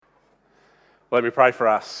Let me pray for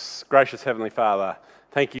us. Gracious Heavenly Father,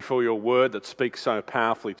 thank you for your word that speaks so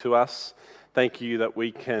powerfully to us. Thank you that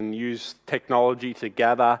we can use technology to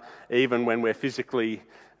gather even when we're physically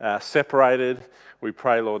separated. We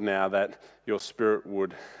pray, Lord, now that your Spirit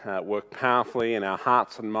would work powerfully in our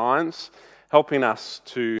hearts and minds, helping us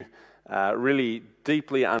to really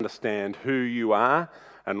deeply understand who you are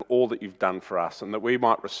and all that you've done for us, and that we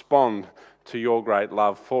might respond to your great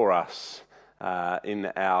love for us in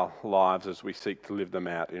our lives as we seek to live them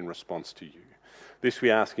out in response to you. This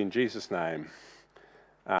we ask in Jesus' name.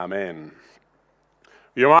 Amen.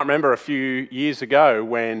 You might remember a few years ago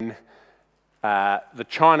when the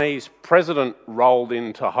Chinese president rolled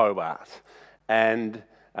into Hobart, and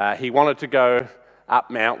he wanted to go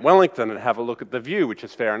up Mount Wellington and have a look at the view, which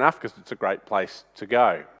is fair enough because it's a great place to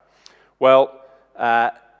go. Well,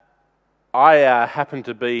 I happened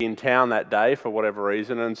to be in town that day for whatever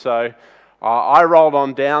reason, and so I rolled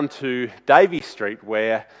on down to Davey Street,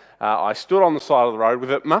 where I stood on the side of the road with,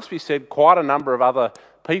 it must be said, quite a number of other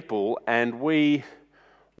people, and we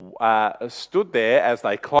stood there as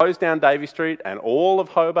they closed down Davey Street, and all of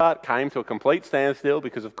Hobart came to a complete standstill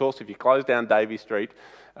because, of course, if you close down Davey Street,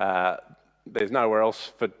 there's nowhere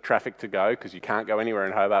else for traffic to go because you can't go anywhere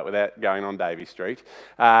in Hobart without going on Davey Street.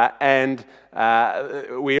 And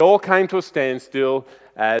we all came to a standstill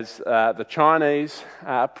as the Chinese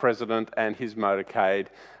president and his motorcade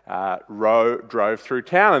drove through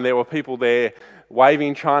town. And there were people there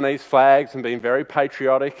waving Chinese flags and being very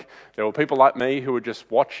patriotic. There were people like me who were just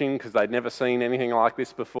watching because they'd never seen anything like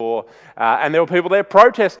this before. And there were people there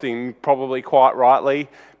protesting, probably quite rightly,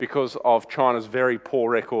 because of China's very poor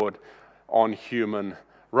record on human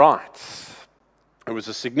rights. It was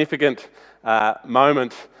a significant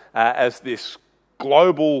moment as this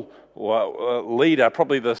global leader,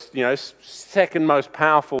 probably the second most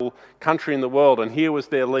powerful country in the world, and here was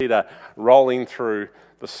their leader rolling through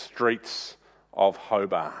the streets of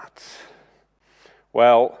Hobart.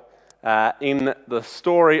 Well, in the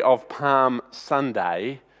story of Palm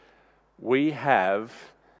Sunday, we have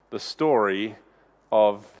the story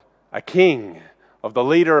of a king, of the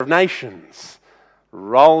leader of nations,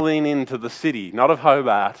 rolling into the city, not of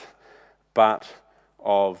Hobart, but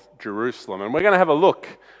of Jerusalem. And we're going to have a look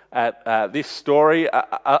at this story,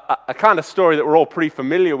 a kind of story that we're all pretty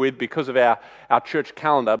familiar with because of our church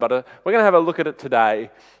calendar, but we're going to have a look at it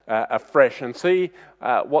today afresh and see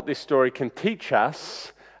what this story can teach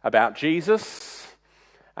us about Jesus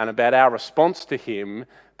and about our response to him,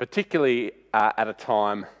 particularly at a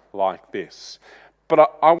time like this.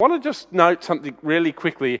 But I want to just note something really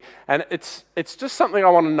quickly, and it's just something I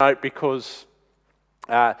want to note because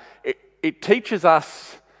it teaches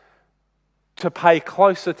us to pay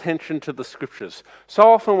close attention to the scriptures. So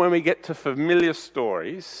often when we get to familiar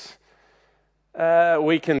stories,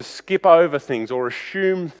 we can skip over things or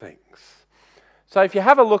assume things. So if you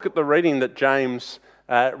have a look at the reading that James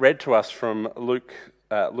read to us from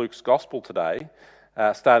Luke's Gospel today,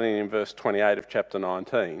 starting in verse 28 of chapter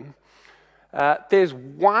 19, there's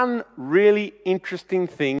one really interesting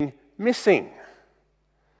thing missing.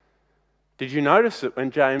 Did you notice it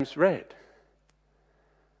when James read?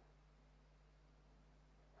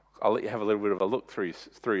 I'll let you have a little bit of a look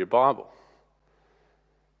through your Bible.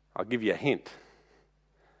 I'll give you a hint.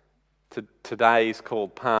 Today is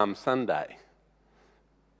called Palm Sunday.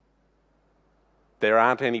 There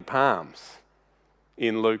aren't any palms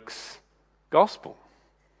in Luke's Gospel.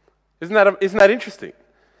 Isn't that interesting?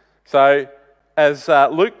 So, as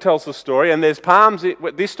Luke tells the story, and there's palms,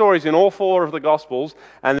 this story's in all four of the Gospels,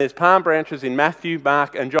 and there's palm branches in Matthew,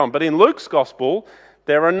 Mark, and John. But in Luke's Gospel,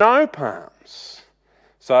 there are no palms.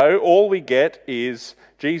 So all we get is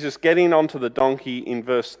Jesus getting onto the donkey in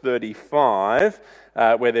verse 35,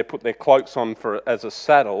 where they put their cloaks on as a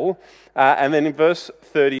saddle. And then in verse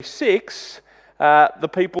 36, the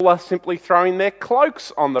people are simply throwing their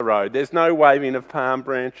cloaks on the road. There's no waving of palm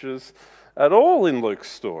branches at all in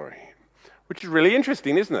Luke's story, which is really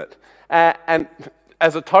interesting, isn't it? And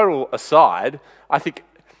as a total aside, I think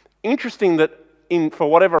interesting that for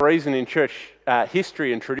whatever reason in church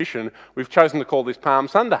history and tradition, we've chosen to call this Palm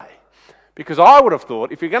Sunday. Because I would have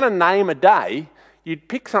thought if you're going to name a day, you'd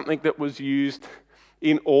pick something that was used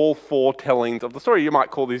in all four tellings of the story. You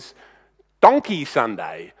might call this Donkey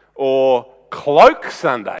Sunday or Cloak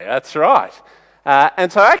Sunday. That's right.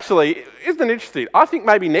 And so actually, isn't it interesting? I think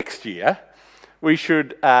maybe next year we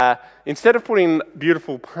should, instead of putting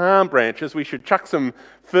beautiful palm branches, we should chuck some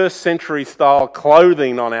first century style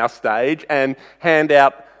clothing on our stage and hand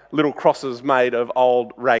out little crosses made of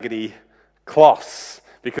old raggedy cloths,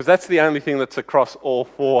 because that's the only thing that's across all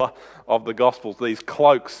four of the Gospels, these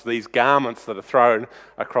cloaks, these garments that are thrown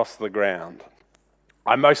across the ground.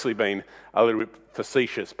 I've mostly been a little bit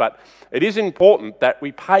facetious, but it is important that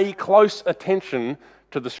we pay close attention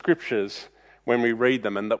to the scriptures when we read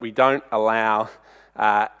them, and that we don't allow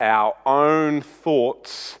our own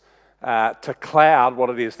thoughts to cloud what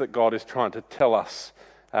it is that God is trying to tell us,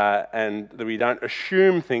 and that we don't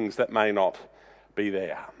assume things that may not be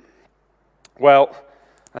there. Well,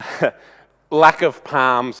 lack of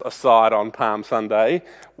palms aside on Palm Sunday,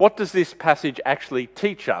 what does this passage actually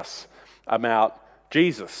teach us about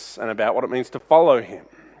Jesus and about what it means to follow him?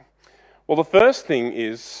 Well, the first thing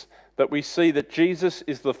is that we see that Jesus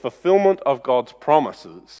is the fulfillment of God's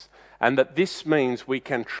promises, and that this means we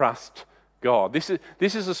can trust God. This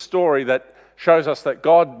is a story that shows us that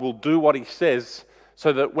God will do what he says,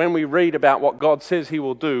 so that when we read about what God says he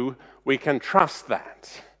will do, we can trust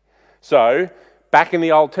that. So, back in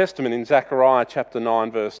the Old Testament, in Zechariah chapter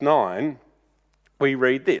 9, verse 9, we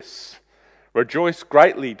read this: "Rejoice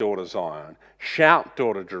greatly, daughter Zion. Shout,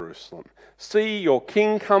 daughter Jerusalem. See, your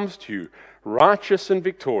king comes to you, righteous and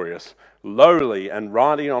victorious, lowly and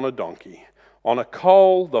riding on a donkey, on a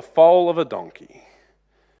colt, the foal of a donkey."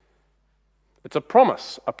 It's a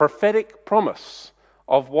promise, a prophetic promise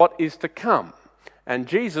of what is to come. And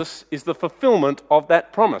Jesus is the fulfillment of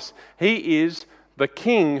that promise. He is the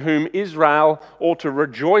king whom Israel ought to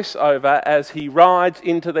rejoice over as he rides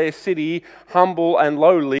into their city, humble and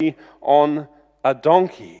lowly, on a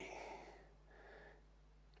donkey.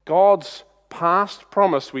 God's past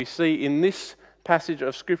promise we see in this passage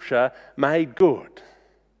of Scripture made good.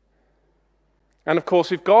 And of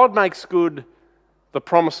course, if God makes good the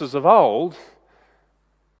promises of old,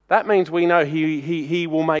 that means we know he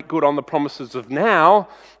will make good on the promises of now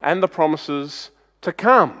and the promises to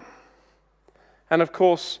come. And of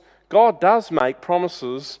course, God does make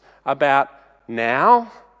promises about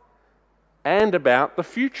now and about the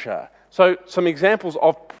future. So some examples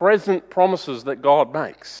of present promises that God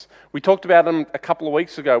makes. We talked about them a couple of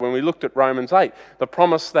weeks ago when we looked at Romans 8, the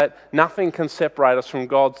promise that nothing can separate us from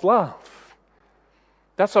God's love.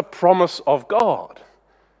 That's a promise of God.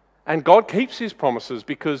 And God keeps his promises,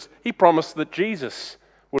 because he promised that Jesus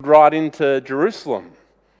would ride into Jerusalem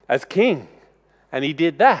as king. And he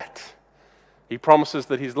did that. He promises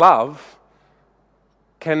that his love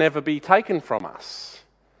can never be taken from us.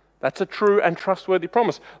 That's a true and trustworthy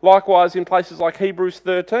promise. Likewise, in places like Hebrews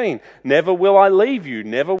 13, never will I leave you,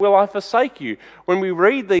 never will I forsake you. When we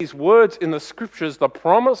read these words in the scriptures, the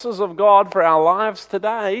promises of God for our lives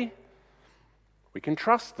today, we can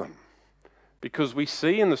trust them, because we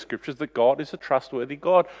see in the scriptures that God is a trustworthy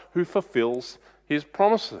God who fulfills his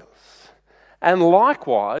promises. And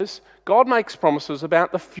likewise, God makes promises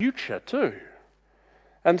about the future too.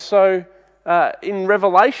 And so, in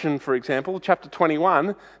Revelation, for example, chapter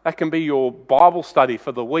 21, that can be your Bible study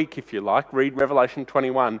for the week, if you like. Read Revelation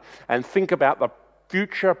 21 and think about the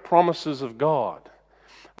future promises of God,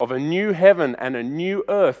 of a new heaven and a new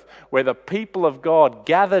earth where the people of God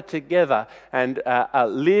gather together and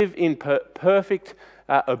live in perfect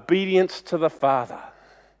obedience to the Father.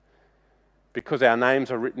 Because our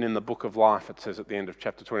names are written in the book of life, it says at the end of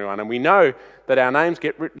chapter 21. And we know that our names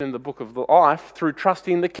get written in the book of life through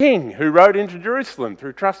trusting the King who rode into Jerusalem,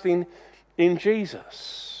 through trusting in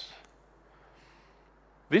Jesus.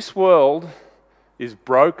 This world is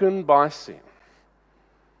broken by sin.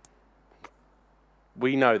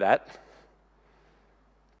 We know that.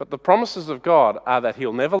 But the promises of God are that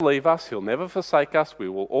he'll never leave us, he'll never forsake us, we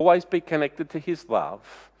will always be connected to his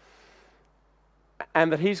love,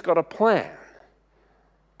 and that he's got a plan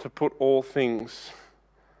to put all things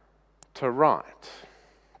to right.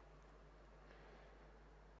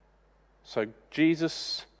 So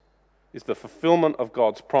Jesus is the fulfillment of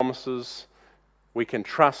God's promises. We can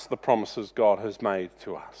trust the promises God has made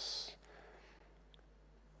to us.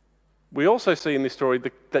 We also see in this story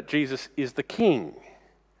that Jesus is the king,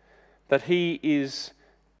 that he is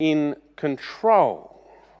in control.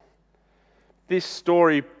 This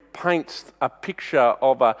story paints a picture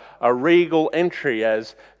of a regal entry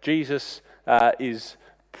as Jesus is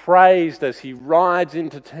praised as he rides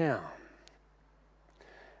into town.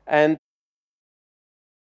 And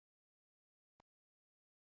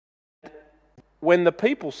when the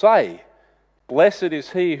people say, "Blessed is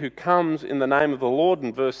he who comes in the name of the Lord,"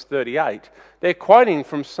 in verse 38, they're quoting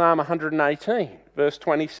from Psalm 118, verse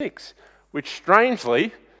 26, which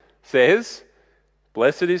strangely says,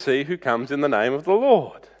 "Blessed is he who comes in the name of the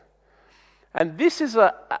Lord." And this is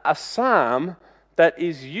a psalm that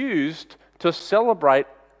is used to celebrate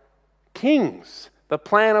kings, the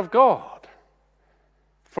plan of God,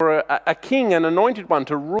 for a king, an anointed one,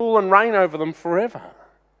 to rule and reign over them forever.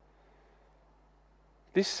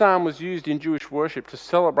 This psalm was used in Jewish worship to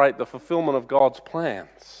celebrate the fulfillment of God's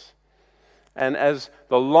plans. And as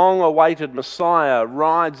the long-awaited Messiah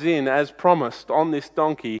rides in, as promised, on this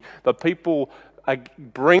donkey, the people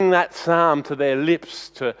bring that psalm to their lips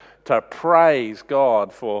to praise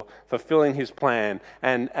God for fulfilling his plan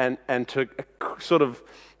and to sort of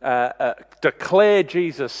declare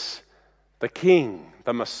Jesus the King,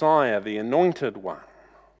 the Messiah, the Anointed One.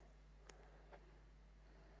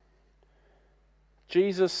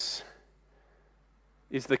 Jesus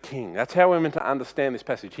is the King. That's how we're meant to understand this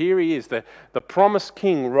passage. Here he is, the promised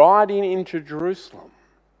King riding into Jerusalem.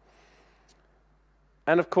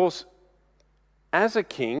 And of course, as a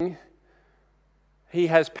king, he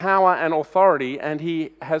has power and authority and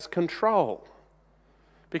he has control.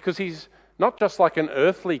 Because he's not just like an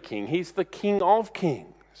earthly king, he's the King of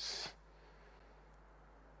Kings.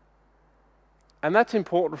 And that's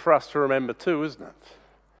important for us to remember too, isn't it?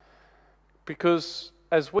 Because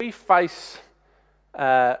as we face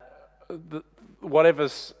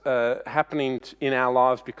whatever's happening in our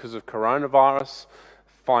lives because of coronavirus,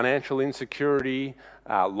 financial insecurity,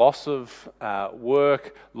 loss of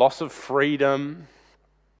work, loss of freedom,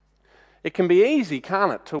 it can be easy,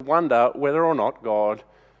 can't it, to wonder whether or not God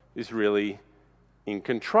is really in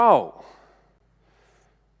control.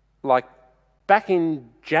 Like back in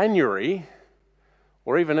January,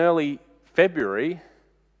 or even early February,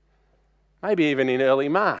 maybe even in early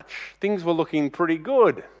March, things were looking pretty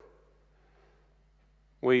good.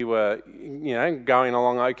 We were, going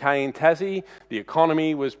along okay in Tassie. The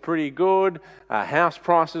economy was pretty good. House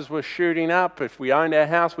prices were shooting up. If we owned our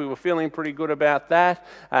house, we were feeling pretty good about that.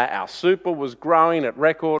 Our super was growing at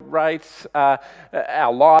record rates.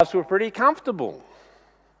 Our lives were pretty comfortable.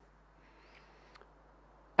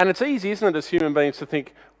 And it's easy, isn't it, as human beings to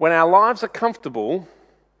think, when our lives are comfortable,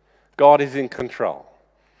 God is in control.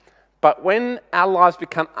 But when our lives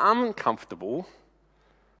become uncomfortable,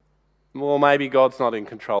 well, maybe God's not in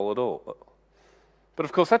control at all. But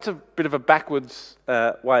of course, that's a bit of a backwards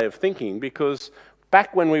way of thinking, because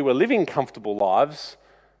back when we were living comfortable lives,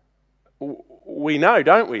 we know,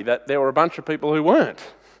 don't we, that there were a bunch of people who weren't.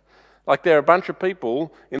 Like there are a bunch of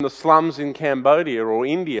people in the slums in Cambodia or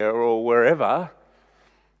India or wherever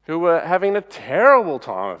who were having a terrible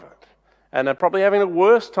time of it, and are probably having a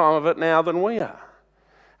worse time of it now than we are.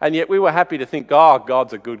 And yet we were happy to think, oh,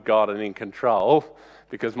 God's a good God and in control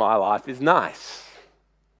because my life is nice.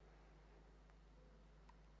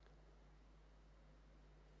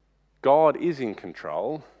 God is in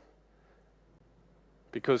control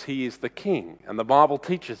because he is the King, and the Bible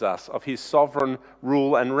teaches us of his sovereign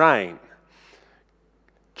rule and reign.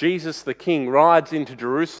 Jesus the King rides into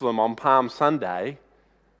Jerusalem on Palm Sunday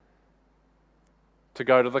to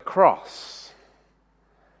go to the cross,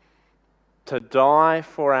 to die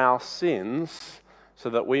for our sins so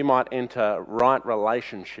that we might enter right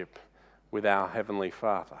relationship with our Heavenly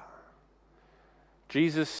Father.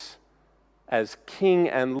 Jesus, as King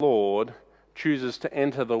and Lord, chooses to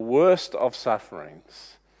enter the worst of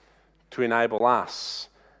sufferings to enable us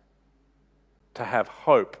to have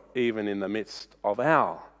hope even in the midst of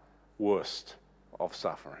our worst of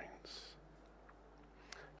sufferings.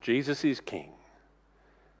 Jesus is King.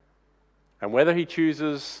 And whether he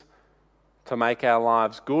chooses to make our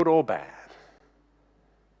lives good or bad,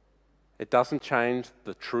 it doesn't change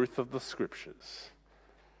the truth of the Scriptures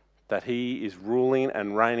that he is ruling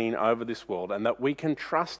and reigning over this world, and that we can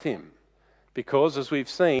trust him because, as we've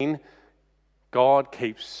seen, God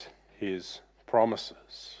keeps his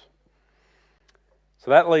promises. So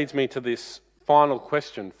that leads me to this final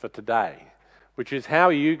question for today, which is, how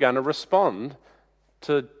are you going to respond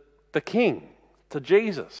to the King, to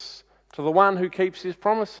Jesus, to the one who keeps his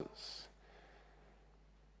promises?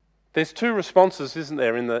 There's two responses, isn't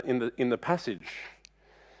there, in the passage?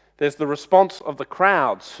 There's the response of the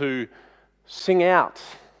crowds who sing out,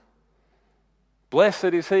 "Blessed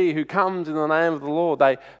is he who comes in the name of the Lord."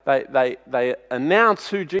 They announce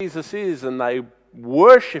who Jesus is and they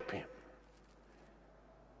worship him.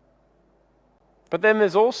 But then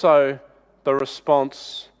there's also the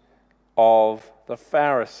response of the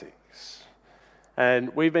Pharisees.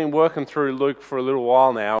 And we've been working through Luke for a little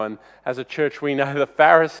while now, and as a church we know the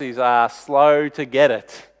Pharisees are slow to get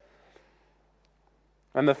it.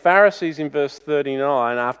 And the Pharisees in verse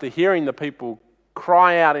 39, after hearing the people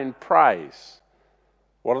cry out in praise,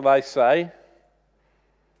 what do they say?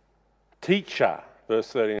 "Teacher,"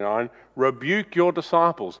 verse 39, "rebuke your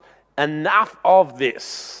disciples. Enough of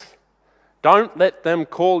this. Don't let them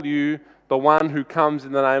call you the one who comes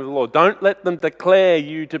in the name of the Lord. Don't let them declare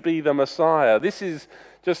you to be the Messiah. This is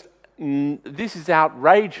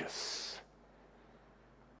outrageous."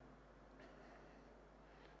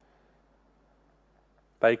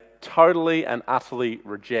 They totally and utterly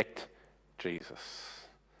reject Jesus.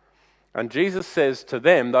 And Jesus says to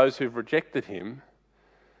them, those who've rejected him,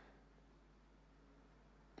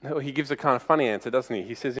 he gives a kind of funny answer, doesn't he?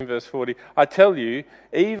 He says in verse 40, I tell you,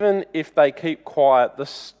 even if they keep quiet, the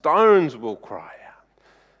stones will cry out.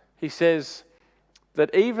 He says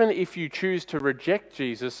that even if you choose to reject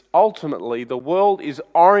Jesus, ultimately the world is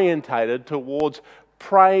orientated towards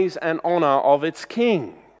praise and honour of its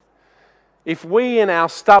King. If we in our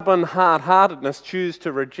stubborn hard-heartedness choose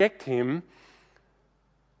to reject him,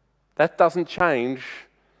 that doesn't change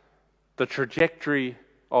the trajectory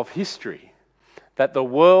of history. That the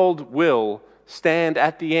world will stand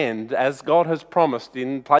at the end, as God has promised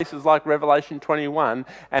in places like Revelation 21,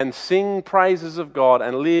 and sing praises of God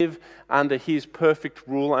and live under his perfect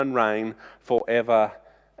rule and reign forever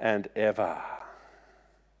and ever.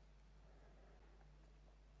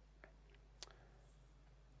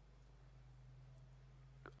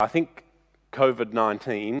 I think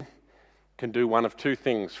COVID-19 can do one of two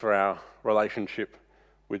things for our relationship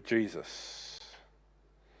with Jesus.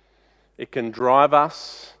 It can drive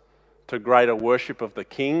us to greater worship of the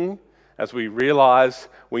King as we realise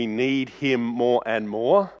we need him more and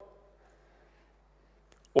more.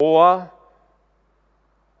 Or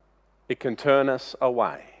it can turn us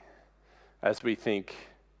away as we think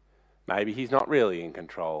maybe he's not really in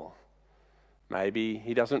control. Maybe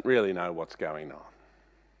he doesn't really know what's going on.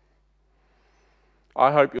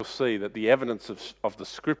 I hope you'll see that the evidence of the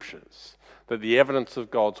Scriptures, that the evidence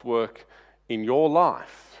of God's work in your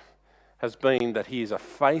life has been that he is a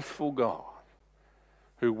faithful God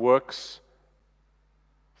who works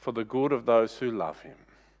for the good of those who love him,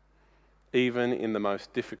 even in the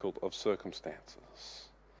most difficult of circumstances.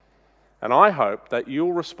 And I hope that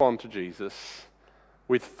you'll respond to Jesus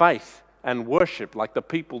with faith and worship like the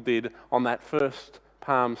people did on that first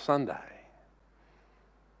Palm Sunday.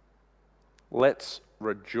 Let's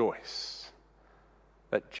rejoice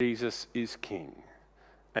that Jesus is King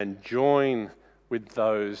and join with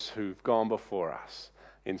those who've gone before us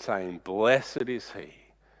in saying, blessed is he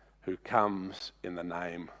who comes in the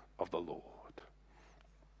name of the Lord.